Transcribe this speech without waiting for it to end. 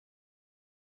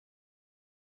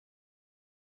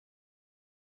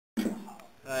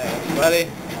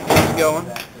everybody. How's it going?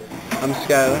 I'm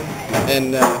Skyler,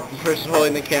 and the person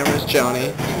holding the camera is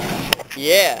Johnny.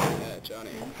 Yeah, Johnny.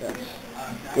 Yes.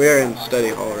 We are in study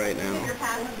hall right now.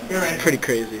 Pretty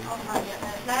crazy.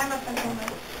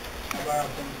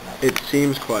 It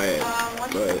seems quiet,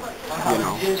 but, you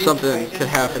know, something could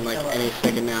happen like any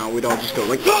second now. We'd all just go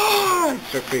like, ah! And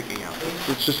start freaking out.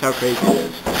 It's just how crazy it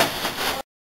is.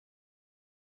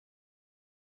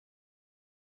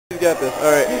 You got this.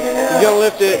 Alright. He's gonna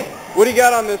lift it. What do you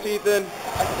got on this, Ethan?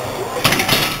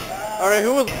 Alright,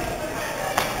 who was...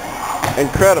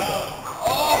 Incredible.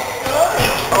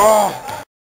 Oh!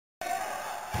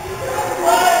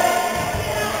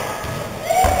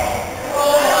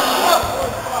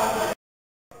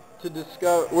 To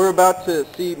discover, we're about to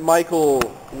see Michael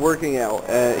working out.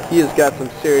 He has got some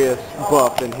serious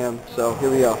buff in him, so here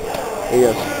we go. Here he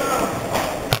goes.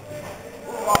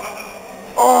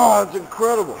 Oh, it's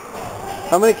incredible.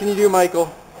 How many can you do, Michael?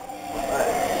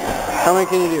 How many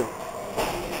can you do?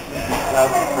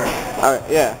 Alright,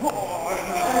 yeah.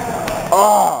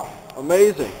 Oh,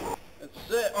 amazing. That's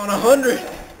it, on 100.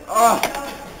 Oh,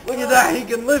 look at that, he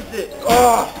can lift it.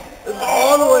 Oh, it's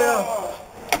all the way up.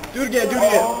 Do it again, do it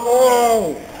again.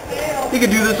 Oh, he can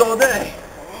do this all day.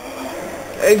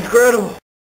 Incredible.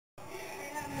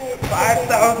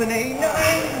 5,089.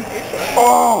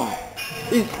 Oh,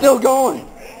 he's still going.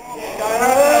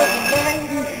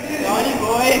 Johnny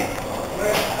boy.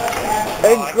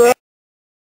 Incredible.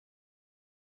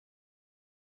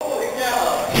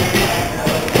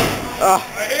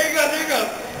 Here he goes.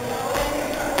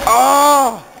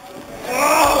 Oh,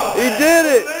 he did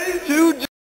it.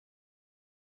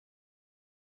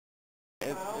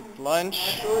 It's lunch.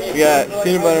 We got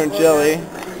peanut butter and jelly,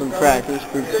 some crackers,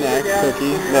 fruit snacks,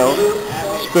 cookie, milk,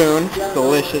 spoon,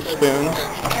 delicious spoons.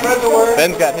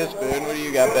 Ben's got his spoon. What do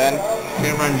you got, Ben?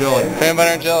 Peanut butter and jelly. Peanut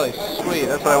butter and jelly. Sweet.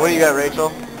 That's what do you got,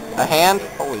 Rachel? A hand?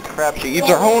 Holy crap, she eats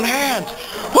her own hands.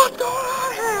 What's going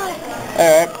on here?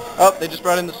 Alright. Oh, they just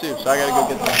brought in the soup, so I gotta go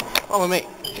get some. Follow me.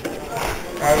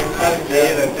 I was telling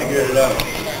Dave I figured it out.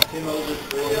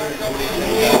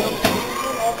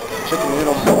 Chicken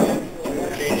noodle soup.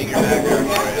 Changing your background.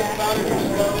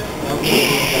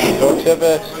 Don't tip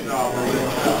it.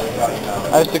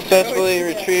 I successfully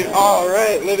retrieved. All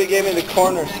right, Libby gave me the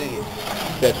corner seat.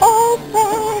 Good. Awesome.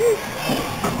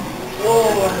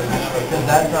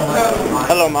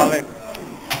 Hello, Molly.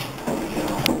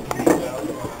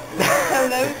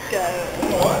 Hello,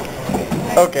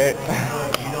 Skyler. Okay.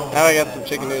 Now I got some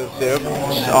chicken noodle soup,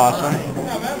 which is awesome.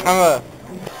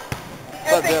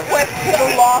 Quest to the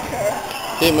locker.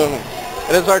 Keep moving.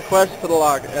 It is our quest to the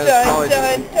locker. Dun,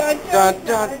 dun, dun, dun,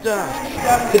 dun, dun.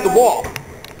 Hit the wall.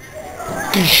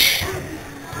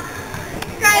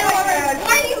 Skyler,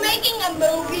 are you making a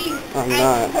movie? I'm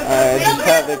not. I just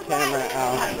have the camera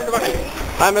out.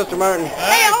 Hi, Mr. Martin.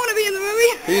 Hey, I want to be in the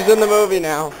movie. He's in the movie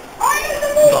now. Are you in the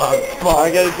movie? I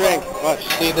get a drink. Watch.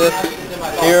 See this?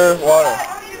 Here, water.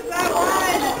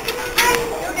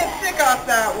 You'll get sick off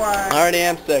that one. I already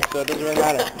am sick, so it doesn't really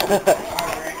matter.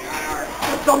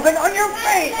 Something on your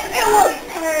face. It looks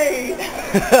pain.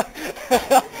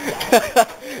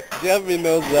 Jeffy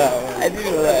knows that one. I do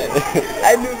know that.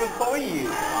 I knew before you.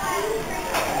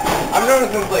 I've known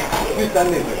it since like 2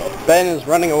 Sundays ago. Ben is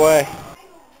running away.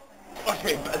 Watch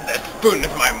me bend that spoon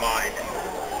into my mind.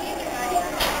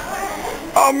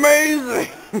 Amazing!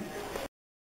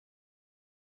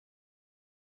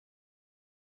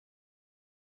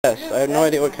 Test. I have no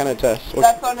idea what kind of test.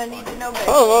 That's what I need to know, baby.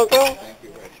 Oh, okay.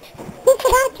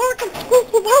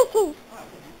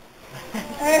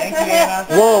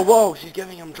 Whoa, whoa, she's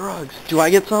giving him drugs. Do I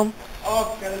get some?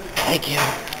 Oh, Thank you.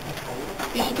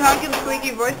 you should talk in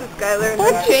squeaky voices, Skyler, and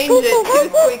then change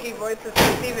it to squeaky voices so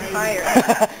it's even higher.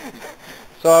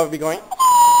 So I would be going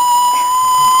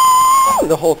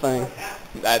the whole thing.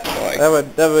 That's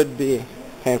like that would be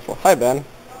painful. Hi, Ben.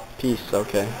 Peace.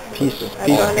 Okay. Peace.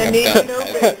 Peace.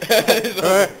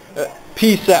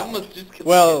 Peace out.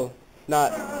 Well,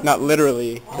 not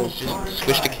literally. Just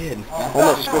squished a kid.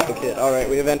 Almost squished a kid. All right.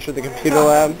 We have entered the computer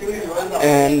lab,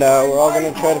 and we're all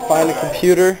gonna try to find a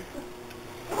computer.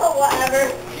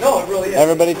 Whatever. No, it really is.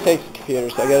 Everybody takes the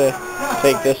computers. I gotta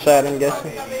take this side, I'm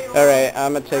guessing. All right.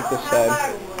 I'm gonna take this side.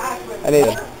 I need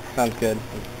it. Sounds good.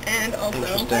 And also,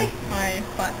 my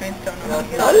flatmates don't know how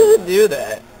to How does it do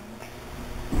that?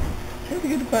 That's a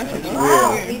good question. It's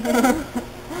weird.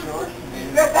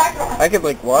 I could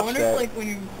like watch I wonder that. if, like,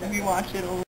 when you watch it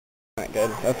over. Not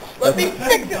good. Let me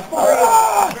fix it for you.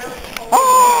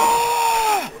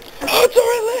 Oh, it's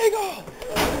illegal.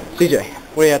 CJ,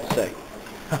 what do you have to say?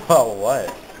 Oh,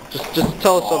 what? Just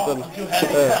tell us something.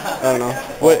 I don't know.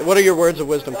 What are your words of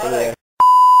wisdom for today?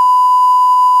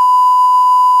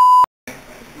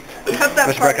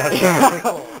 Push back out.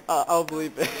 I'll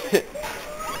bleep it.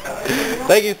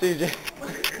 Thank you, CJ.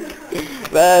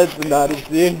 That's the naughty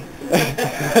scene.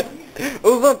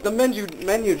 Oh look, the menu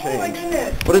changed. Oh my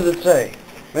goodness. What does it say?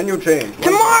 Menu change.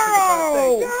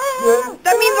 Tomorrow!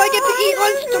 That means I get to eat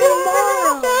lunch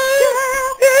tomorrow.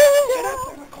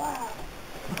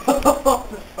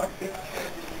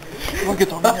 Look,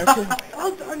 it's on there too.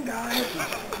 Well done, guys.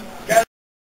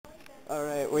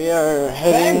 Alright, we are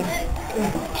heading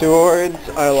towards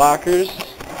our lockers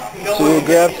to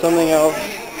grab something else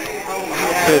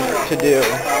to do.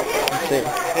 Let's see.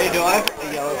 Hey, do I have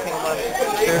a yellow pen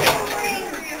left? Sure.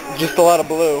 Just a lot of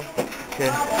blue.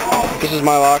 Okay. This is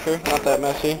my locker, not that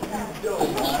messy.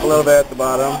 Just a little bit at the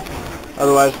bottom.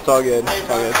 Otherwise, it's all good. It's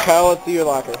all good. Kyle, let's see your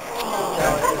locker.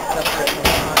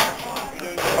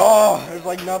 Oh, there's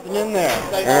like nothing in there.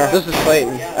 This is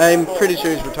Clayton. I'm pretty sure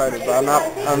he's retarded, but I'm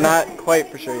not quite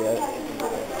for sure yet.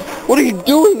 What are you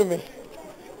doing to me?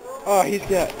 Oh, he's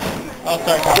got. Oh,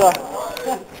 sorry.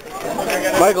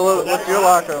 Michael, what's your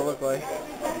locker look like?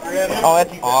 Oh,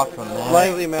 that's awesome, man.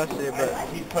 Slightly messy, but.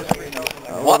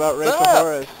 What about Rachel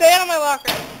Torres? Stay out of my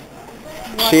locker.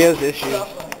 She has issues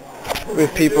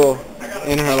with people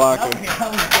in her locker.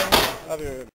 I'll be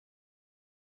right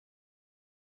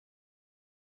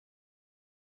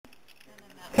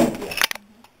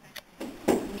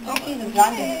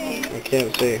back. I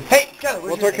can't see. Hey, Joe,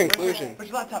 What's our conclusion? Where's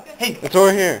your laptop? Hey. It's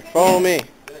over here. Follow me.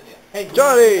 Hey,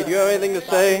 Johnny, do you have anything to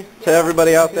say to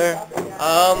everybody out there?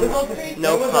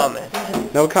 No comment.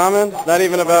 No comments? Not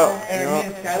even about, you know,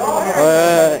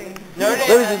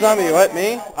 There's a zombie. What,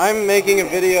 me? I'm making a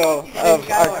video of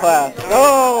our class.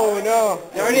 No.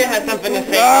 Narnia has something to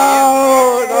say.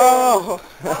 No.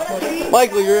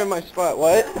 Michael, you're in my spot.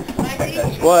 What?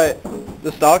 What?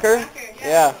 The stalker?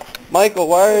 Yeah. Michael,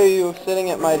 why are you sitting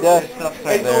at my desk?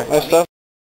 Right there. My stuff?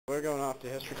 We're going off to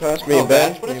history class. Me and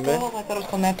Ben. I thought it was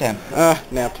called nap time.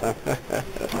 Nap time.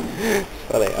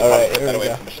 Funny. Alright, here we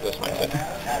go. I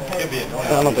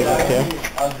don't think I care.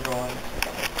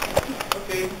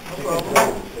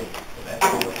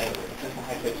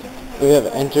 We have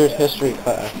entered history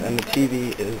class, and the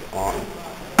TV is on.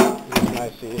 This is my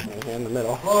seat right here in the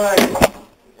middle.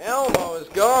 Elmo is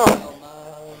gone!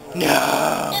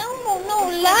 No! Elmo, no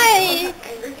like.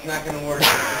 It's not gonna work.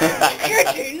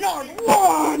 Kitty, not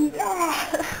one.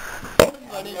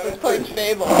 Funny, I was playing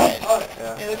Fable, right?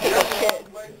 Yeah. It was like a kid.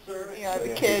 You know, I was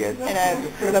a kid,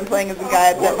 and I'm playing as a guy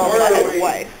at that moment. I had a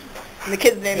wife. And the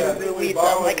kid's name is Louisa.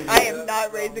 I'm like, I am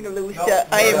not raising a Louisa.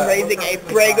 I am raising a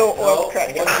Brago Orb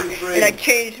Crusher. And I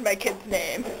changed my kid's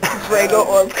name to Brago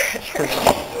Orb Crusher.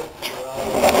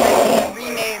 I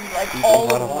renamed like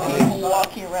all of the people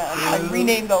walking around. I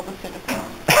renamed all the citizens.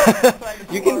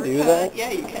 You can do that? Yeah,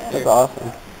 you can. That's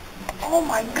awesome. Oh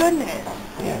my goodness.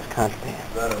 Yeah, it's constant.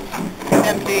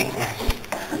 Empty.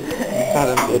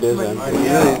 It is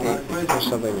empty. There's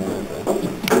something in it.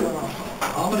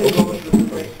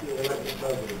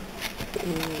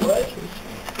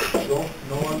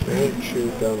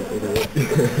 Shoot down the idiot.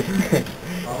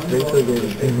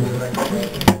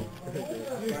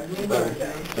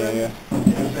 Yeah.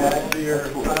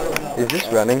 Is this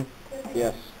running?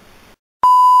 Yes.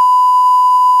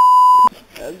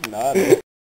 That's not it.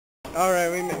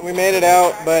 Alright, we made it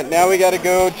out, but now we gotta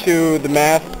go to the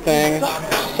math thing.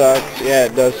 Sucks. Yeah,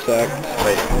 it does suck.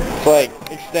 Wait. It's like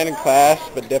extended class,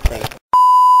 but different.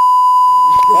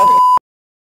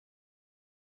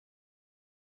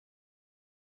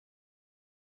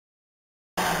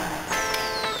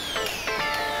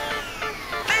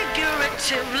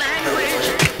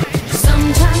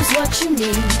 Sometimes what you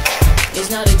mean is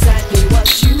not exactly what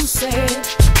you say.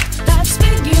 That's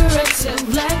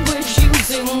figurative language,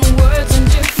 using words in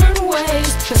different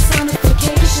ways.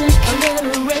 Personification,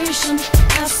 alliteration,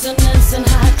 assonance and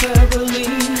hyperbole.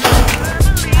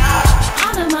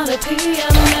 Onomatopoeia,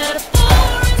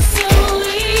 metaphor and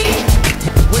simile.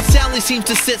 When Sally seems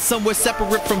to sit somewhere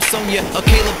separate from Sonia, or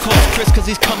Caleb calls Chris cause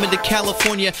he's coming to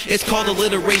California, it's called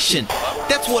alliteration.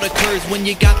 That's what occurs when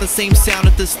you got the same sound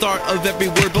at the start of every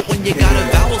word, but when you got a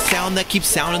vowel sound that keeps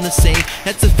sounding the same,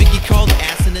 that's a figure called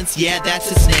assonance. Yeah,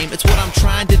 that's its name. It's what I'm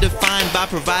trying to define by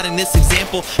providing this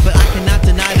example, but I cannot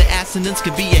deny that assonance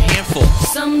can be a handful.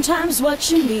 Sometimes what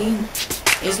you mean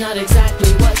is not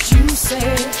exactly what you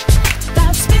say.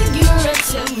 That's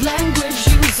figurative language,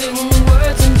 using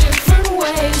words in different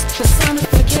ways.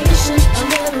 Personification,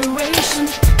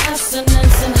 alliteration,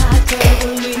 assonance and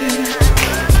hyperbole.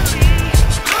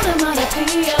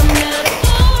 Onomatopoeia,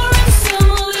 metaphor and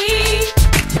simile.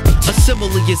 A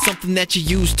simile is something that you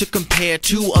use to compare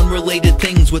two unrelated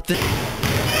things with it.